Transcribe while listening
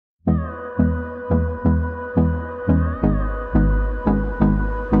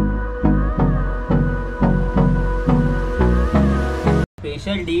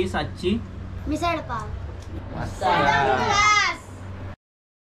Special dish आजची मिसळ पाव.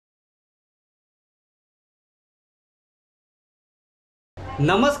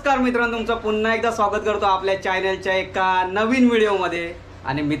 नमस्कार मित्रांनो, तुमचं पुन्हा एकदा स्वागत करतो आपल्या चॅनलच्या एका नवीन व्हिडिओमध्ये.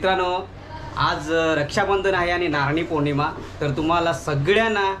 आणि मित्रांनो, आज रक्षाबंधन आहे आणि नारळी पौर्णिमा. तर तुम्हाला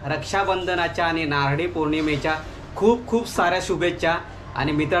सगळ्यांना रक्षाबंधनाच्या आणि नारळी पौर्णिमेच्या खूप खूप साऱ्या शुभेच्छा.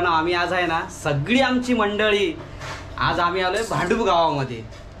 आणि मित्रांनो, आम्ही आज आहे ना सगळी आमची मंडळी आज आम्ही आलोय भांडूप गावामध्ये.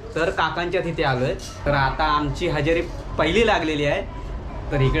 तर काकांच्या तिथे आलोय. तर आता आमची हजेरी पहिली लागलेली आहे.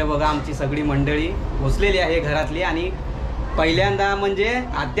 तर इकडे बघा आमची सगळी मंडळी पोचलेली आहे घरातली. आणि पहिल्यांदा म्हणजे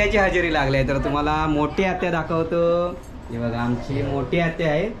आत्याची हजेरी लागली आहे. तर तुम्हाला मोठी आत्या दाखवतो. हे बघा आमची मोठी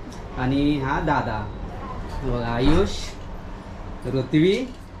आत्या आहे आणि हा दादा बघा, आयुष, ऋत्वी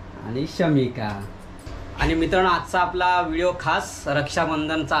आणि शमिका. आणि मित्रांनो, आजचा आपला व्हिडिओ खास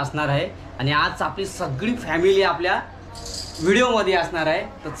रक्षाबंधनचा असणार आहे. आणि आज आपली सगळी फॅमिली आपल्या व्हिडिओमध्ये असणार आहे.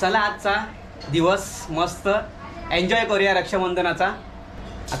 तर चला आजचा दिवस मस्त एन्जॉय करूया रक्षाबंधनाचा.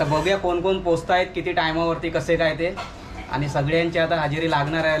 आता बघूया कोण कोण पोचत आहेत, किती टायमावरती, कसे काय ते. आणि सगळ्यांची आता हजेरी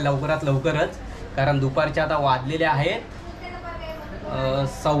लागणार आहे लवकरात लवकरच, कारण दुपारच्या आता वाजलेले आहेत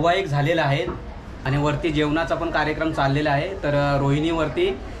 1:15 झालेला आहे. आणि वरती जेवणाचा पण कार्यक्रम चाललेला आहे. तर रोहिणीवरती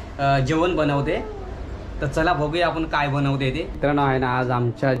जेवण बनवते. तर चला बघूया आपण काय बनवते ते. मित्रांनो आहे ना, आज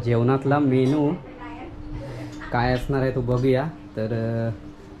आमच्या जेवणातला मेनू काय असणार आहे तो बघूया. तर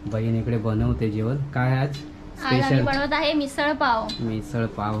बहीण इकडे बनवते जेवण. काय आज स्पेशल बनवत आहे मिसळ पाव. मिसळ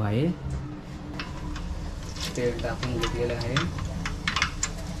पाव आहे. तेल टाकून घेतलेलं आहे.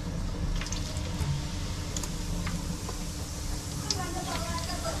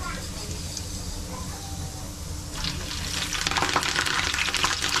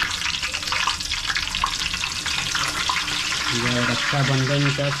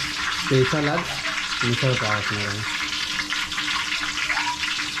 रक्षाबंधनचा स्पेशल आज मिसळ पाव असणार आहे.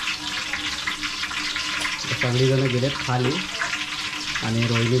 सगळीजणं गेलेत खाली आणि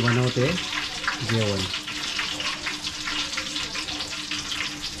रोहिणी बनवते जेवण.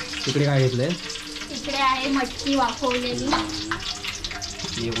 तिकडे काय घेतलंय? इकडे आहे मटकी वाफवलेली.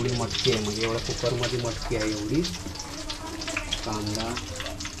 एवढी मटकी आहे, म्हणजे एवढ्या कुकरमध्ये मटकी आहे एवढी. कांदा,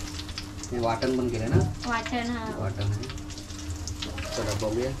 वाटण पण केलं ना? वाटण आहे. चला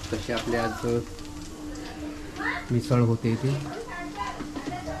बघूया कशी आपली आज मिसळ होते ती.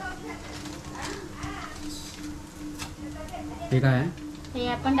 हे काय आहे? हे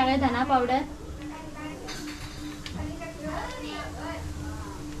आपण टाकले धना पावडर,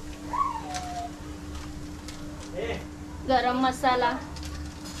 गरम मसाला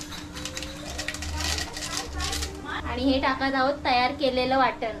आणि हे टाकत आहोत तयार केलेलं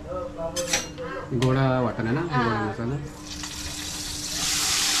वाटण. गोडा वाटण आहे ना? गोडा मसाला.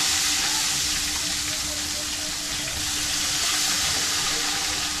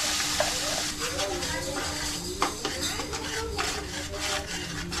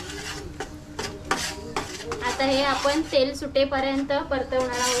 आता हे आपण तेल सुटेपर्यंत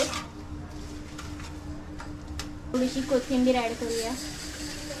परतवणार आहोत. थोडीशी कोथिंबीर ऍड करूया.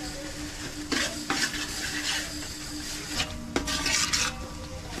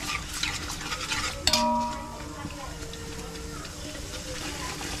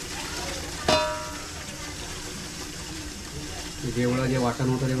 जेवढं जे वाटण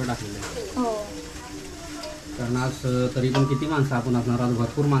होतं तेवढं टाकलेलं आहे. हो, कारण आज तरी पण किती माणसं आपण असणार? आज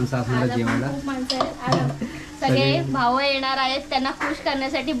भरपूर माणसं असणार आहे जेवायला. खूप माणसं आहेत. सगळे भाव येणार आहेत, त्यांना खुश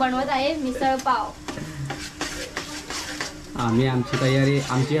करण्यासाठी बनवत आहे मिसळ पाव. आम्ही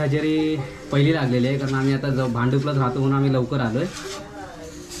आमची हजेरी पहिली लागलेली आहे, कारण आम्ही आता भांडूपलाच राहतो म्हणून आम्ही लवकर आलोय.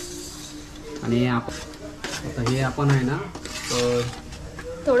 आणि आता हे आपण आहे ना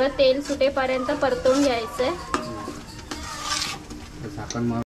थोडं तेल सुटेपर्यंत परतवून घ्यायचंय.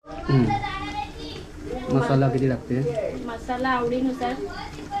 झाकण मसाला किती लागते? मसाला आवडीनुसार.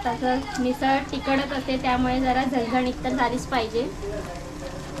 तसं मिसळ तिखटच असते, त्यामुळे जरा झणझणीत तर झालीच पाहिजे.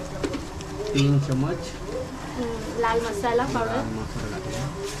 3 चमच लाल मसाला पावडर.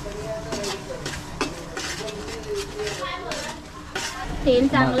 तेल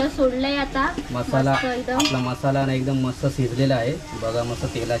चांगलं सोडलंय आता. मसाला आपला मसाला ना एकदम मस्त शिजलेला आहे. बघा मस्त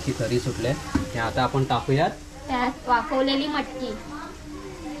तेलाची थरी सुटले. आता आपण टाकूयात त्यात वाफवलेली मटकी.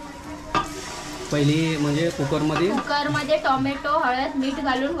 पहिली म्हणजे कुकरमध्ये टोमॅटो, हळद, मीठ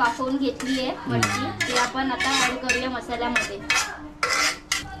घालून वाफवून घेतली आहे मटकी. ती आपण आता ऍड करूया मसाल्यामध्ये.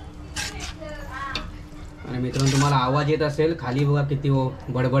 आणि मित्रांनो, तुम्हाला आवाज येत असेल खाली बघा किती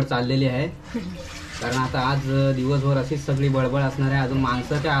बडबड चाललेली आहे. कारण आता आज दिवसभर अशीच सगळी बडबड असणार आहे. अजून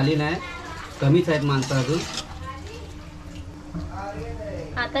माणसं काय आली नाही, कमीच आहेत माणसं अजून.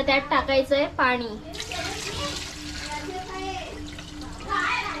 आता त्यात टाकायचंय पाणी.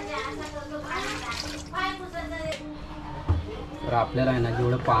 तर आपल्याला आहे ना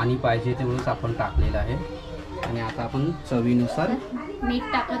जेवढं पाणी पाहिजे तेवढंच आपण टाकलेलं आहे आणि आता आपण चवीनुसार मीठ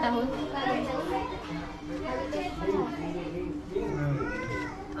टाकत आहोत.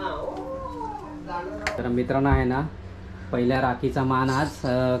 तर मित्रांनो आहे ना पहिल्या राखीचा मान आज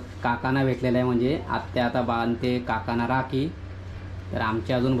काकांना भेटलेला आहे. म्हणजे आत्या आता बांधते काकांना राखी. तर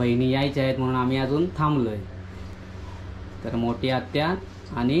आमच्या अजून बहिणी यायच्या आहेत म्हणून आम्ही अजून थांबलोय. तर मोठी आत्या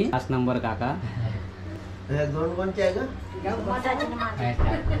आणि 5 नंबर काका. दोन कोणचे आहे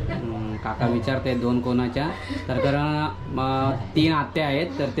काका विचारते 2 कोणाच्या. तर कारण 3 आत्या आहेत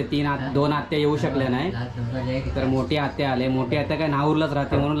तर ते 2 आत्या येऊ शकल्या नाही. तर मोठी आत्या आले. मोठी आत्या काय नाहूरलाच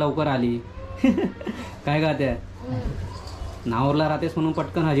राहते म्हणून लवकर आली. काय का त्या नाहूरला राहतेस म्हणून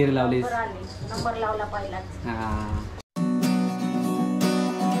पटकन हजेरी लावलीस. नंबर लावला पहिलाच. हा.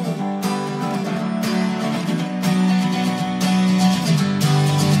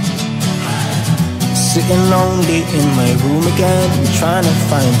 Sitting lonely in my room again, trying to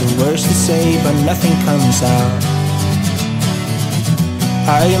find the words to say, but nothing comes out.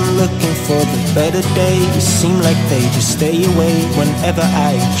 I am looking for the better days, seem like they just stay away whenever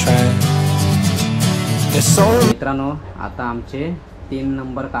I try. There's so मित्रांनो आता आमचे 3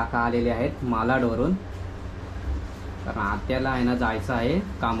 number काका आलेले आहेत मालाडवरून. कारण आत्याला आहे ना जायचं आहे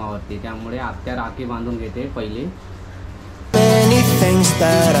कामावरती त्यामुळे आत्या राखी बांधून घेते पहिले. many things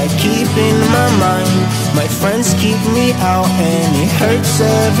that I keep in my mind. My friends keep me out and it hurts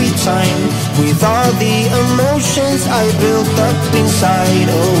every time. With all the emotions I built up inside,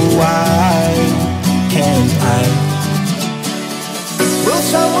 oh why can't I? Will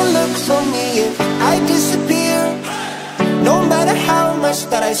someone look for me if I disappear? No matter how much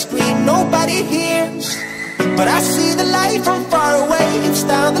that I scream, nobody hears. But I see the light from far away, it's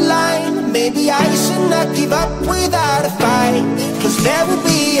down the line. Maybe I should not give up without a fight. Cause there will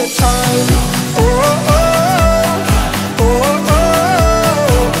be a time. Oh, oh, oh, oh, oh,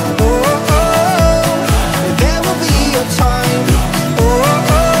 oh, oh. There will be a time. Oh,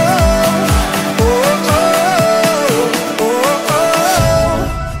 oh, oh, oh, oh,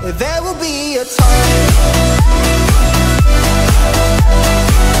 oh. There will be a time.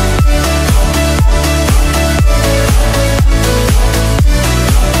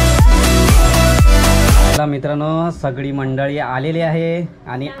 मित्रांनो सगळी मंडळी आलेली आहे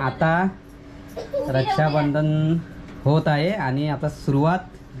आणि आता रक्षाबंधन होत आहे आणि आता सुरुवात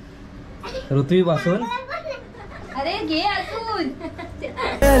ऋत्वीपासून. अरे घे अजून.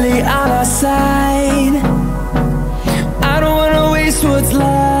 Really on our side. I don't wanna waste what's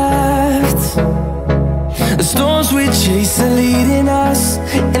left. The storms we chase are leading us,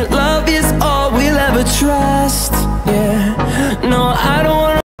 and love is all we'll ever trust. Yeah, no, I don't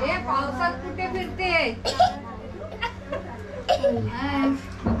wanna. पावसात कुठे फिरते?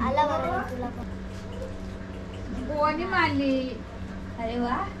 कोणी मारली? अरे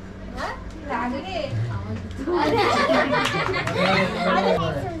वा लागले.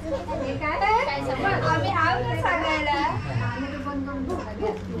 आम्ही आव ना सांगायला.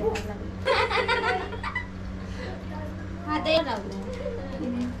 हा ते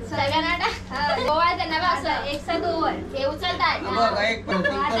सगळ्यांना गोवा त्यांना असं 102 हे उचलताय.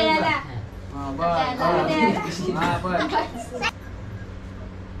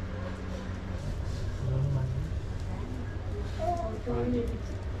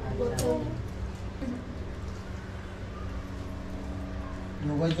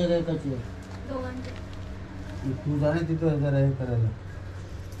 दोघांचे काय कसे तू जाणे तिथं जरा हे करायला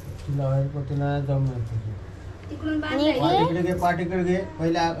तुला पतीला जाऊन तिकडून पाठीकडे घे पाठीकडे घे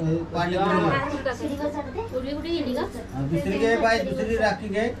पहिला पाठीकडे घे दुसरी घे बाय दुसरी राखी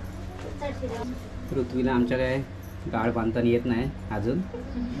घे. पृथ्वीला आमच्या काय गाळ बांधताना येत नाही अजून.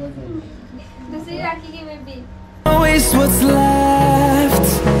 दुसरी राखी घे baby. Waste what's left,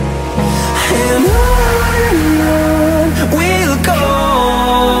 and on we'll go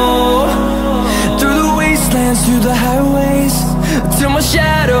through the wastelands, through the highways, till my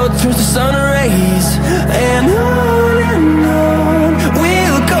shadow turns to sun rays, and on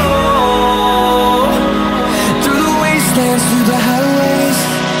we'll go through the wastelands, through the highways,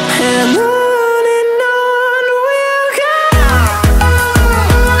 and on we'll go.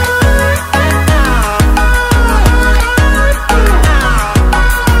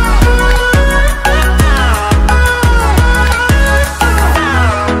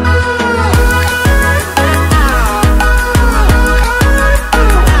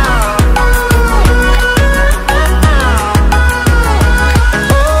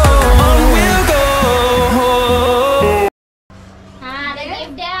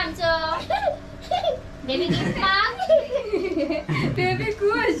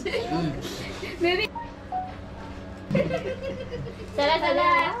 चला चला.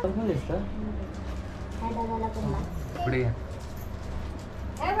 कोण दिसतं? पुढे या.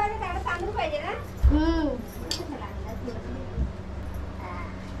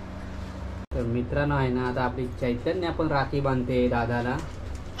 तर मित्रांनो आहे ना, आता आपली चैतन्य आपण राखी बांधते दादाला.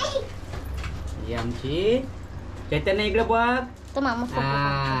 ही आमची चैतन्य इकडे बघ. तो मामा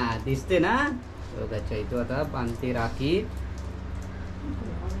हा दिसते ना बघा, चैतू आता बांधते राखी.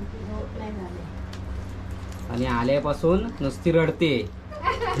 आणि आल्यापासून नुसती रडते.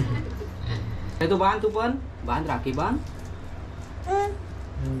 तू बांध, तू पण बांध, राखी बांध.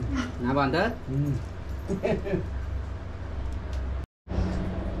 ना बांधत.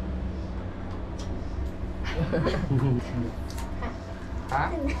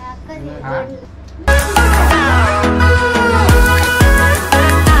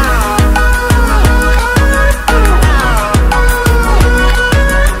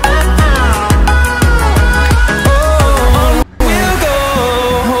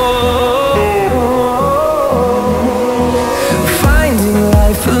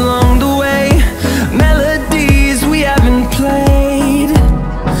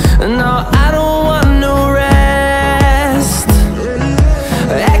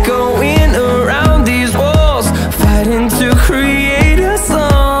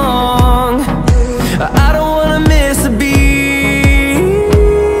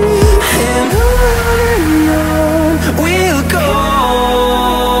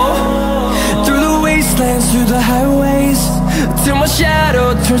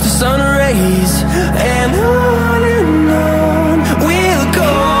 Turns to sun rays, and on we'll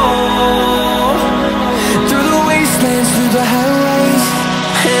go, through the wastelands, through the highways,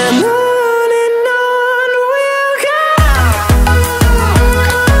 and on we'll go.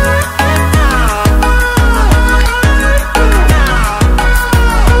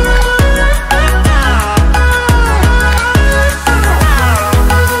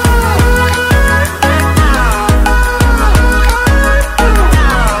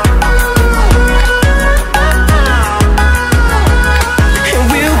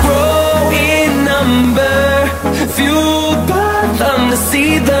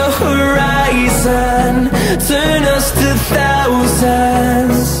 See the horizon, turn us to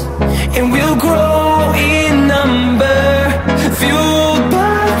thousands, and we'll grow in number, fueled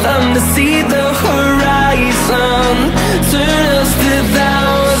by them. To see the horizon, turn us to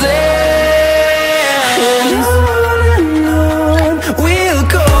thousands, and on we'll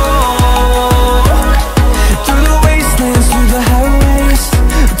go, through the wastelands, through the highways,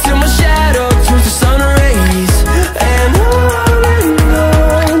 till my shadow turns to sun rays, and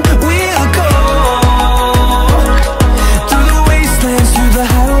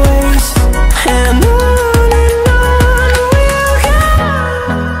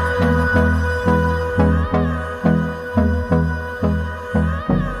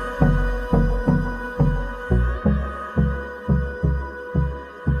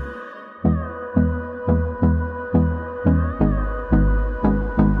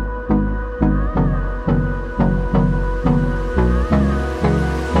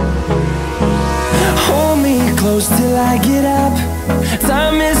close till I get up.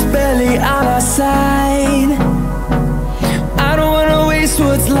 Time is barely on our side. I don't wanna waste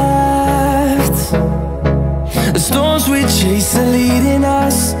what's left. The storms we chase are leading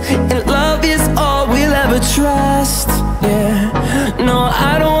us, and love is all we'll ever trust. Yeah, no,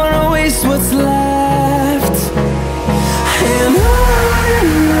 I don't wanna waste what's left. And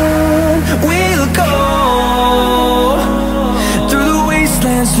on we'll go, through the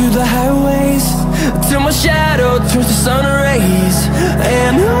wastelands, through the highways, till my shadow turns to sun rays,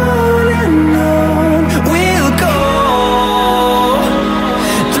 and on we'll go,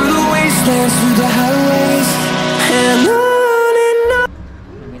 through the wastelands, through the highways, and on.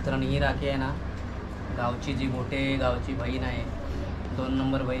 मित्रांनो, ही राखी आहे ना, गावची जी मोठे गावची बहीण आहे, 2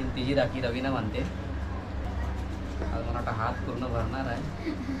 number बहीण, तिची राखी रवीना बांधते. आज मला आता हात पूर्ण भरणार आहे.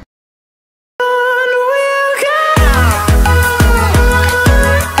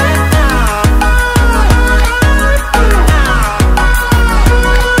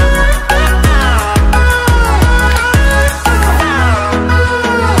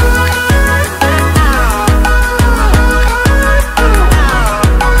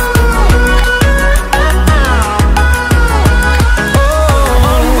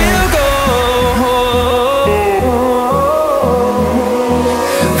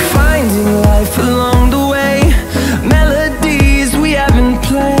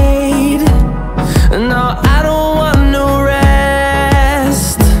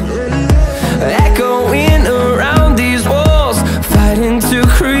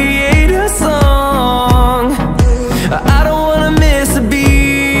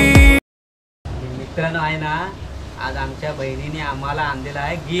 मित्रांनो आहे ना, आज आमच्या बहिणीने आम्हाला आणलेला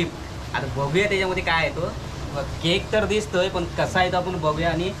आहे गिफ्ट. आता बघूया त्याच्यामध्ये काय आहे तो. केक तर दिसतोय, पण कसा आहे तो आपण बघूया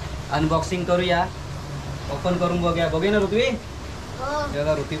आणि अनबॉक्सिंग करूया, ओपन करून बघूया ना ऋत्वी.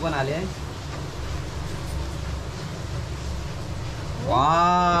 बघा ऋत्वी पण आले.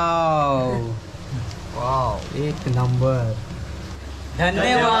 वाव वाव, एक नंबर.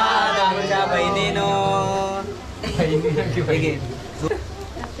 धन्यवाद आमच्या बहिणीनो.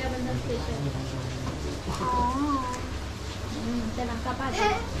 रक्षाबंधन स्पेशल.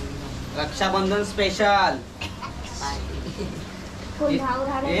 रक्षाबंधन स्पेशल. कोण भाऊ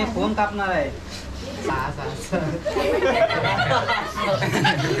हे राहिला कोण कापणार आहे?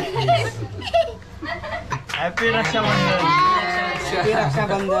 हॅपी रक्षाबंधन. Happy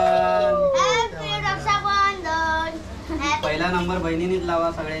रक्षाबंधन. पहिला नंबर बहिणीनीच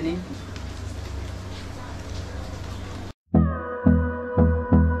लावा सगळ्यांनी.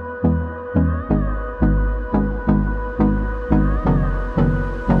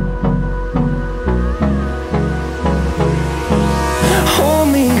 Hold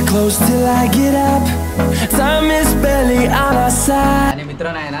me close till I get up. Time is barely on our side. आणि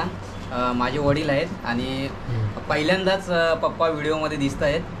मित्रांनो आहे ना, माझे वडील आहेत आणि पहिल्यांदाच पप्पा व्हिडिओमध्ये दिसत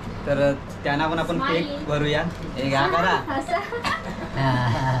आहेत, तर त्यांना पण आपण केक भरूया. हे घ्या करा.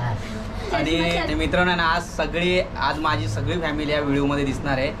 आणि मित्रांनो ना, आज माझी सगळी फॅमिली या व्हिडिओमध्ये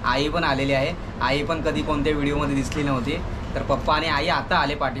दिसणार आहे. आई पण आलेली आहे. आई पण कधी कोणत्या व्हिडिओमध्ये दिसली नव्हती, तर पप्पा आणि आई आता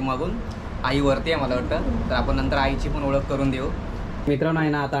आले पाठीमागून. आई वरती आहे मला वाटतं, तर आपण नंतर आईची पण ओळख करून देऊ. मित्रांनो आहे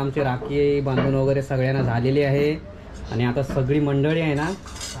ना, आता आमची राखी बांधून वगैरे सगळ्यांना झालेली आहे आणि आता सगळी मंडळी आहे ना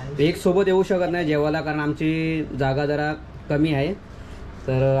एक सोबत येऊ शकत नाही जेवायला, कारण आमची जागा जरा कमी आहे.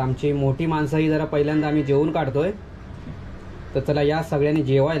 तर आमची मोठी माणसंही जरा पहिल्यांदा आम्ही जेवून काढतोय. तर चला या सगळ्यांनी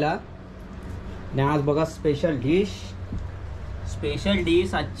जेवायला. आणि आज बघा स्पेशल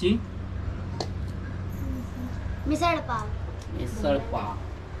डिश आजची मिसळ पाव. मिसळ पाव.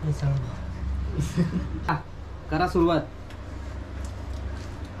 करा सुरुवात.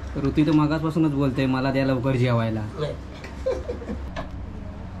 ऋती तर मगाचपासूनच बोलते मला द्या लवकर जेवायला.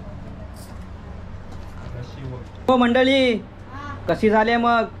 हो मंडळी, कशी झाली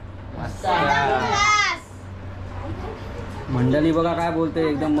मग? मंडळी बघा काय बोलते,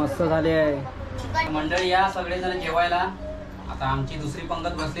 एकदम मस्त झाली आहे. मंडळी या सगळेजण जेवायला. आता आमची दुसरी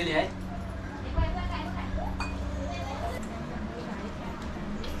पंगत बसलेली आहे.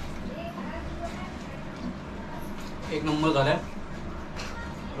 एक नंबर झालाय.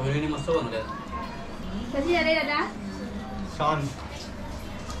 रोहिणी मस्त बनवल्या. कशी झाली दादा? छान.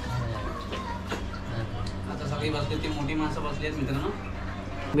 आता सगळी बसली, ती मोठी माणसं बसली आहेत मित्रांनो.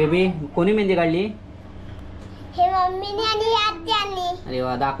 बेबी कोणी मेहंदी काढली? हे मम्मीने आणि आत्याने. अरे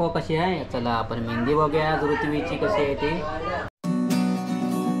वा, दाखव कशी आहे. चला आपण मेहंदी बघूया ऋत्वीची कशी आहे ती.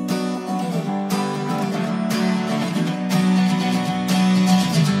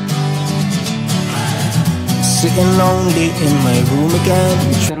 Sitting lonely in my room again.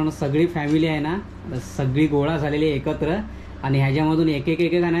 मित्रांनो सगळी फॅमिली आहे ना, सगळी गोळा झालेली आहे एकत्र आणि ह्याच्यामधून एक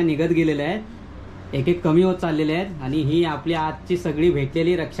एक निघत गेलेले आहेत, एक एक कमी होत चाललेले आहेत. आणि ही आपली आजची सगळी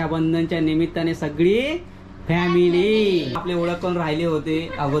भेटलेली रक्षाबंधनच्या निमित्ताने सगळी फॅमिली. आपली ओळख करून राहिले होते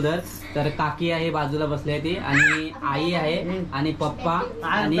अगोदर, तर काकी आहे बाजूला बसली आहे ती, आणि आई आहे आणि पप्पा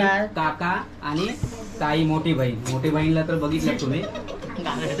आणि काका आणि ताई मोठी बहीणला तर बघितलं तुम्ही.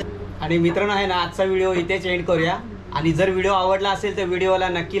 आणि मित्रांनो आहे ना, आजचा व्हिडिओ इथेच एंड करूया. आणि जर व्हिडिओ आवडला असेल तर व्हिडिओला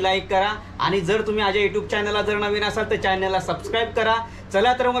नक्की लाईक करा. आणि जर तुम्ही माझ्या यूट्यूब चॅनलला जर नवीन असाल तर चॅनलला सबस्क्राईब करा.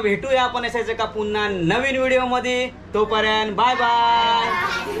 चला तर मग भेटूया आपण असायचं का पुन्हा नवीन व्हिडिओमध्ये. तोपर्यंत बाय बाय,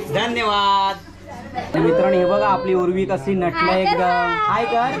 धन्यवाद. मित्रांनो हे बघा आपली उर्वी कशी नटलं एकदम. हाय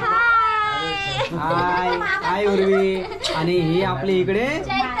कर. हाय हाय उर्वी. आणि ही आपली इकडे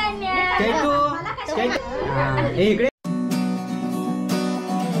चैतू. हे इकडे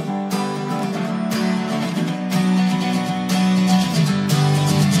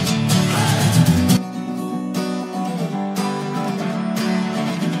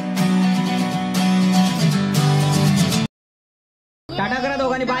टाटा करा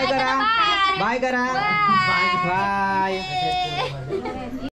दोघांनी. बाय करा. बाय करा. बाय.